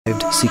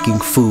seeking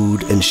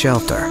food and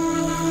shelter.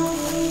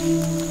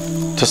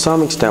 To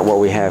some extent, what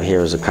we have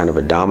here is a kind of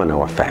a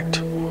domino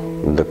effect.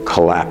 The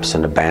collapse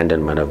and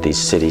abandonment of these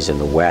cities in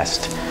the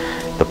West.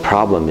 The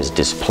problem is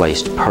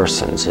displaced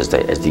persons, as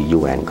the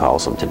UN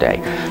calls them today.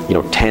 You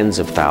know, tens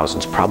of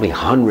thousands, probably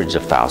hundreds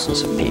of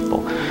thousands of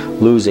people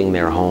losing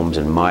their homes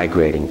and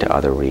migrating to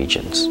other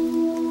regions.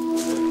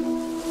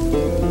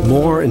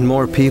 More and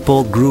more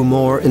people grew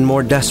more and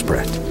more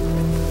desperate.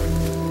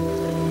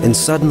 And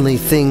suddenly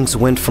things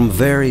went from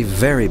very,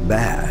 very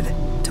bad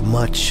to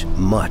much,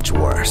 much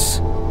worse.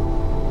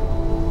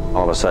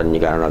 All of a sudden you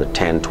got another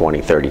 10,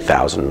 20,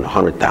 30,000,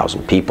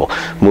 100,000 people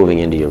moving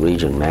into your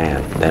region,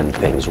 man, then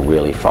things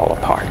really fall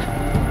apart.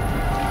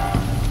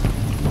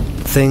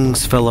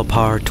 Things fell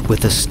apart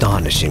with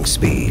astonishing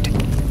speed.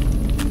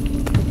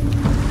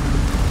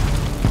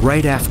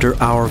 Right after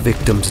our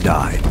victims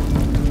died,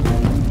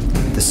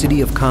 the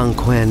city of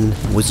Conquén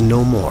was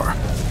no more,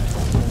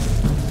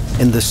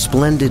 and the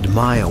splendid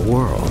Maya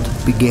world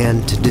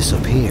began to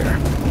disappear,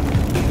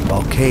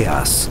 while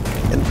chaos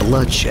and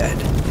bloodshed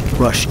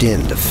rushed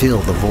in to fill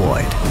the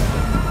void.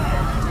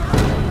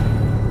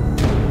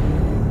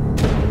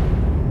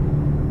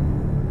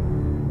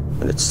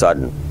 And it's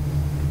sudden,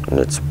 and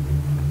it's,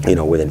 you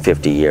know, within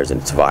 50 years,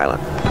 and it's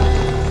violent.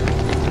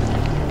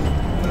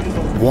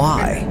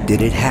 Why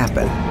did it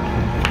happen?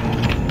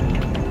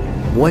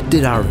 What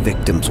did our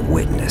victims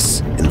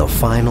witness in the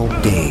final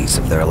days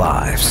of their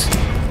lives?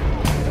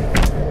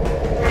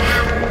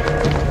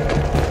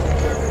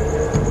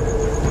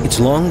 It's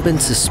long been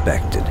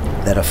suspected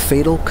that a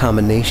fatal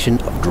combination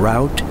of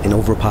drought and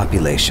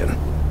overpopulation,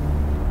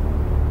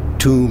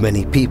 too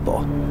many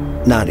people,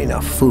 not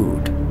enough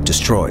food,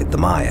 destroyed the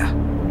Maya.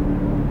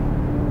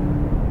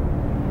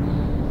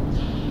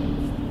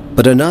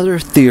 But another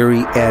theory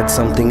adds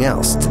something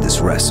else to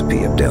this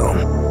recipe of doom.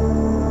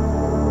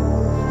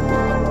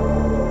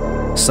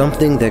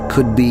 Something that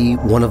could be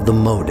one of the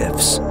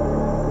motives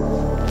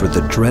for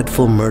the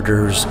dreadful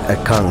murders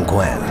at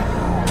Conquén.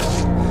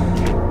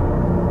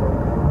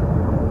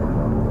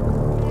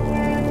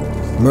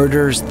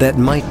 Murders that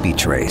might be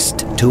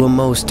traced to a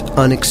most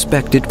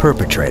unexpected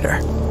perpetrator.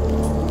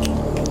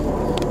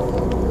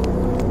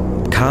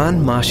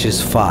 Khan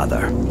Mash's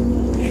father,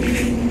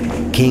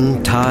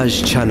 King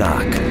Taj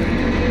Chanak.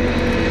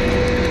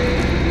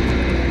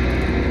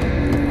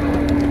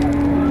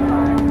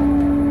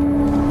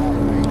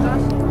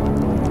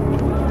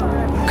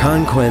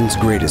 Conquén's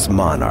greatest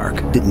monarch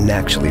didn't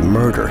actually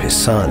murder his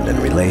son and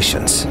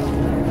relations.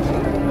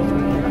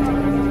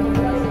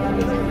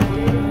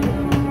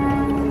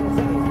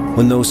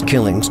 When those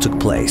killings took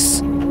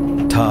place,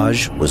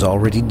 Taj was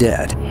already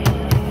dead.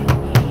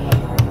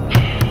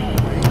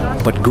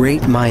 But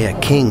great Maya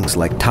kings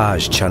like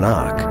Taj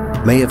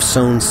Chanak may have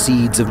sown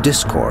seeds of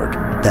discord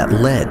that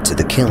led to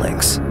the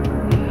killings.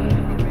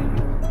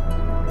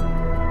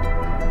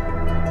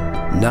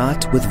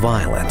 Not with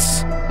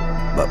violence,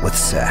 but with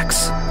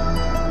sex.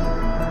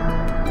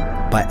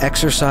 By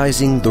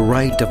exercising the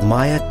right of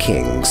Maya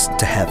kings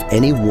to have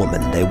any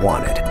woman they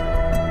wanted.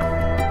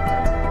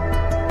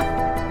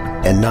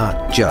 And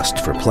not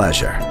just for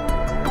pleasure.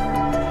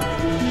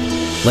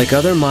 Like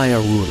other Maya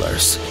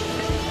rulers,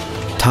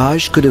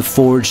 Taj could have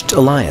forged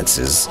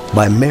alliances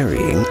by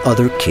marrying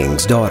other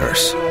kings'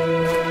 daughters.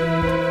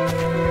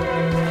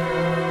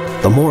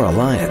 The more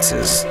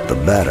alliances, the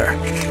better.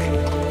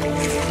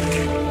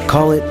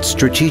 Call it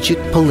strategic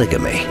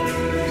polygamy.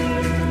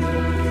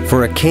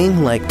 For a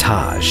king like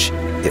Taj,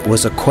 it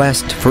was a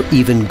quest for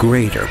even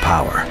greater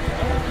power.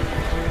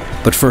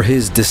 But for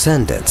his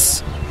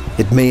descendants,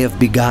 it may have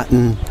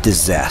begotten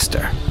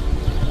disaster.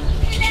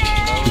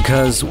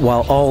 Because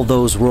while all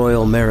those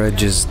royal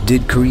marriages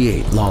did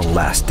create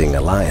long-lasting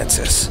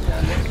alliances,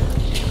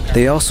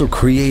 they also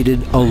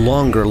created a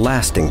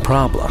longer-lasting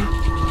problem.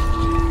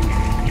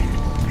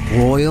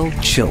 Royal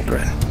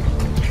children.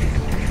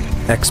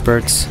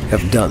 Experts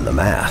have done the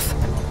math.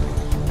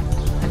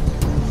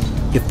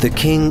 If the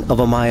king of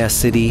a Maya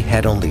city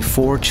had only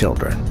 4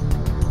 children,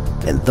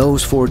 and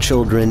those 4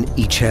 children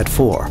each had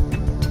 4,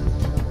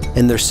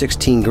 and their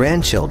 16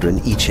 grandchildren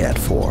each had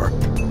 4,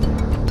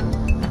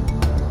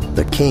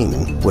 the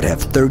king would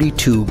have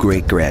 32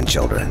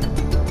 great-grandchildren.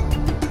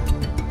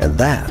 And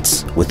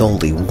that's with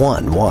only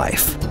 1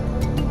 wife.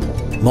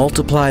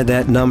 Multiply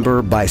that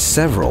number by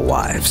several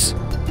wives,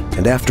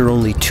 and after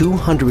only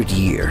 200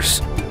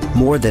 years,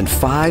 more than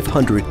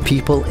 500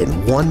 people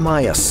in one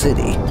Maya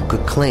city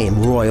could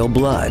claim royal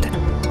blood.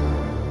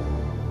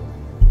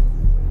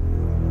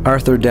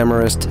 Arthur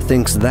Demarest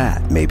thinks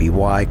that may be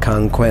why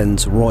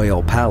Conquén's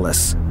royal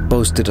palace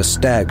boasted a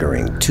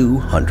staggering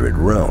 200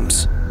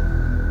 rooms.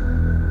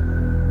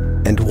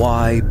 And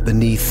why,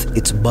 beneath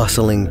its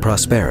bustling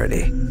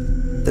prosperity,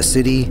 the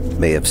city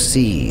may have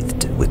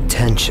seethed with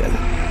tension.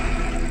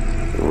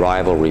 The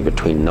rivalry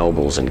between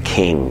nobles and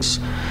kings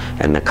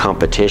and the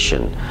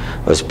competition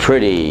was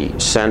pretty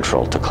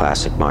central to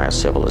classic Maya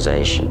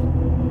civilization.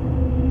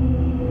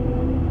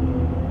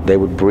 They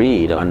would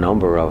breed a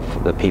number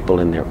of the people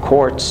in their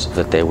courts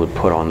that they would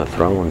put on the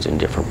thrones in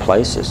different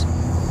places.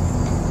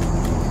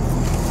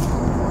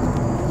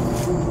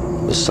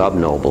 the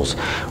sub-nobles,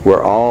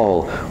 were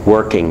all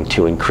working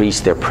to increase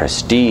their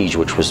prestige,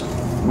 which was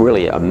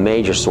really a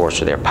major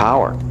source of their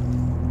power.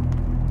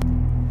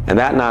 And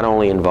that not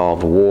only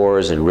involved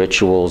wars and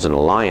rituals and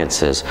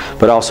alliances,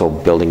 but also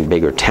building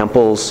bigger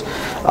temples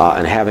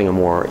and having a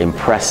more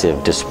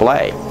impressive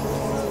display.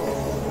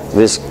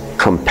 This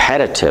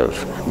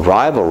competitive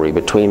rivalry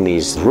between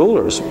these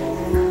rulers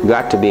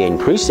got to be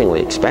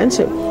increasingly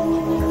expensive.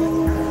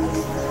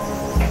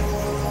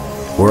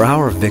 Were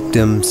our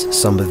victims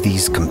some of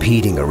these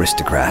competing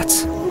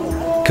aristocrats,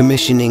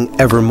 commissioning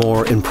ever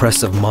more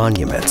impressive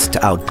monuments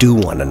to outdo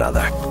one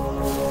another?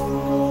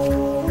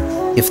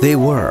 If they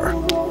were,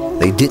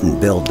 they didn't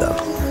build them,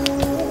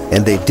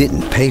 and they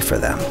didn't pay for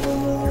them.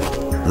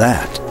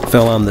 That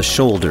fell on the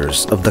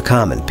shoulders of the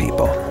common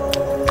people,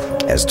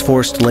 as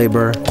forced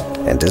labor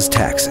and as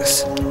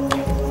taxes.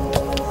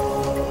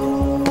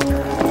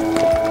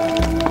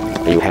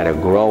 You had a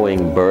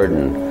growing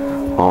burden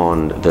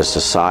on the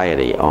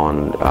society,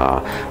 on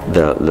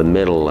the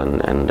middle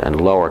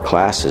and lower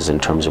classes in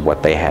terms of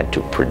what they had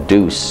to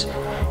produce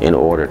in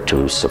order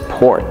to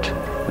support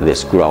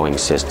this growing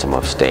system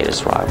of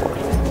status rivalry.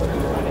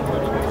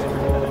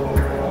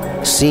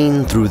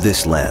 Seen through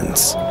this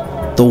lens,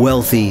 the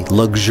wealthy,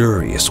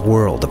 luxurious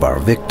world of our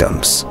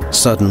victims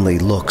suddenly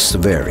looks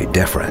very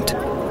different.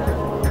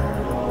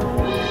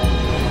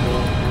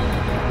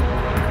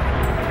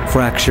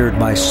 Fractured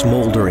by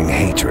smoldering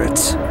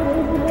hatreds.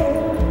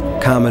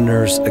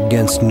 Commoners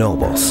against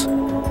nobles.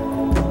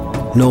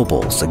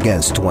 Nobles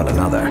against one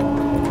another.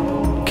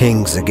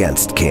 Kings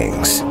against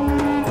kings.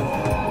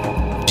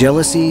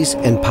 Jealousies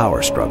and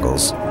power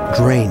struggles,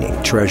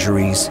 draining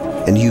treasuries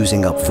and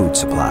using up food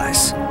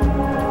supplies.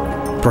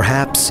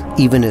 Perhaps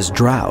even as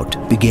drought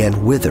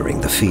began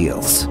withering the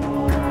fields.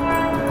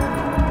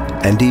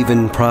 And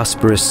even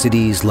prosperous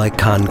cities like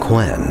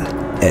Canquen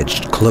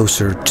edged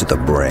closer to the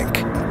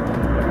brink.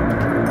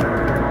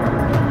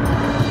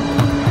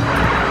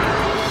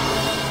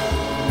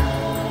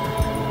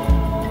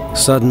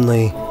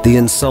 Suddenly, the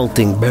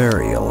insulting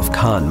burial of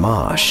Khan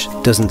Mash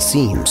doesn't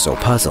seem so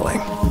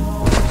puzzling.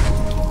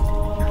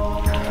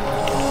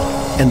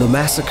 And the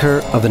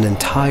massacre of an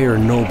entire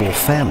noble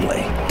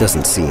family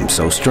doesn't seem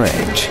so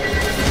strange.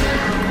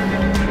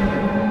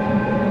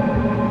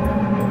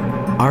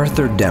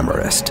 Arthur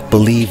Demarest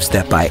believes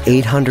that by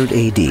 800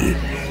 AD,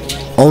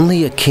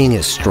 only a king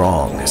as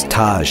strong as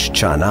Taj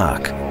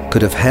Chanak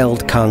could have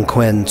held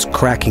Canquen's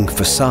cracking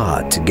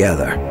facade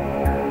together.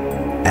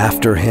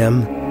 After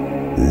him,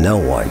 no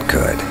one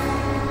could.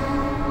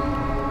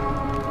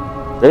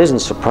 It isn't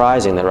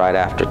surprising that right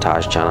after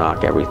Taj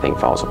Chanak, everything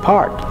falls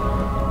apart.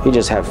 You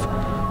just have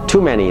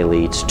too many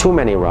elites, too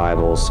many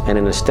rivals, and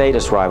in a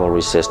status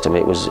rivalry system,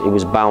 it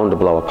was bound to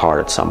blow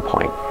apart at some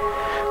point.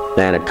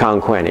 And at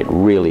Canquen, it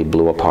really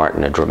blew apart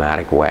in a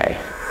dramatic way.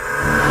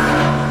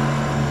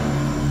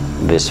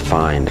 This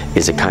find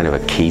is a kind of a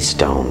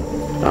keystone.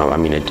 I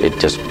mean, it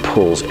just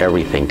pulls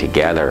everything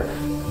together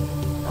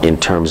in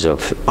terms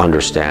of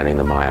understanding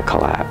the Maya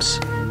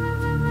collapse.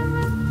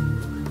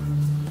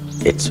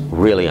 It's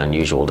really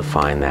unusual to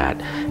find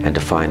that, and to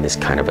find this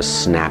kind of a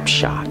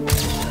snapshot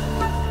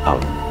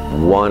of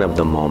one of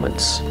the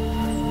moments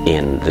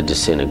in the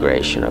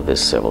disintegration of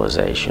this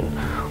civilization,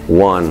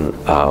 one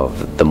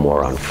of the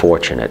more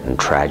unfortunate and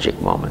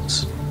tragic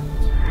moments.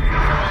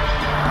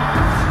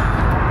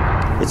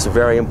 It's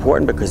very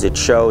important because it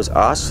shows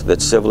us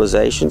that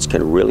civilizations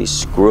can really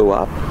screw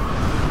up.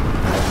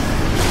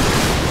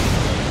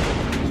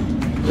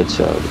 It's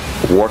a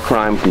war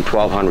crime from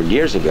 1,200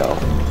 years ago.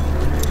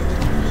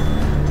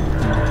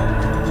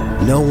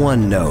 No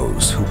one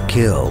knows who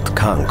killed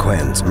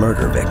Canquen's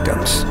murder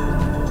victims.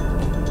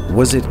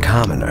 Was it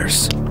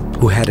commoners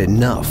who had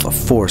enough of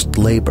forced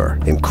labor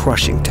and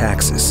crushing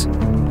taxes?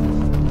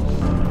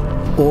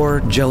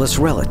 Or jealous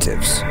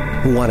relatives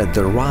who wanted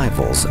their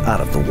rivals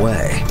out of the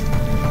way?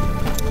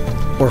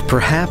 Or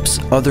perhaps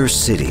other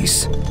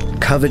cities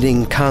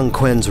coveting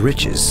Canquen's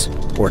riches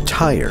or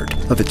tired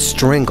of its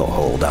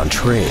stranglehold on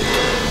trade?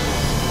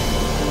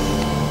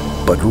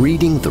 But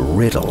reading the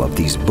riddle of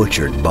these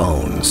butchered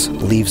bones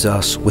leaves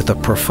us with a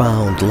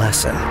profound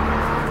lesson.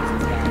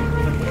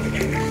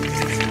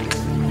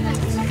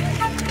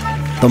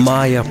 The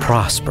Maya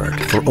prospered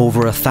for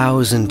over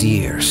 1,000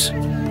 years,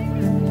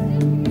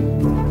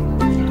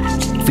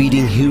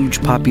 feeding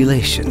huge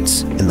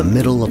populations in the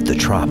middle of the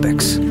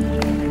tropics,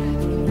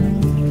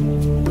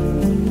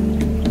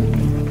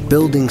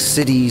 building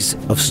cities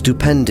of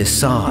stupendous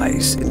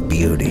size and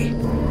beauty,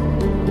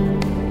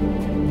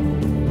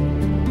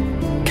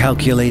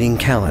 calculating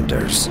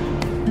calendars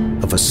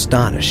of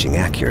astonishing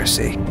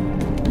accuracy,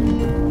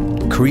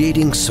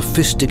 creating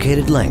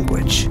sophisticated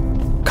language,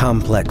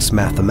 complex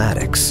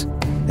mathematics,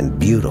 and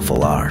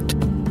beautiful art.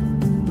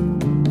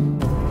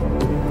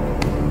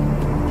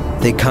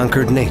 They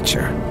conquered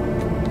nature.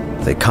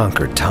 They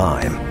conquered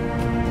time.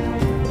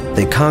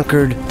 They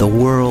conquered the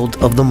world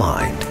of the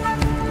mind.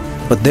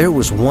 But there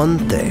was one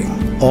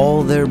thing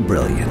all their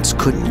brilliance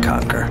couldn't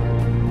conquer,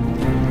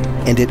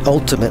 and it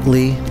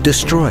ultimately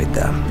destroyed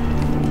them.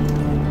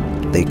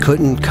 They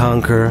couldn't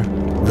conquer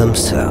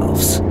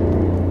themselves.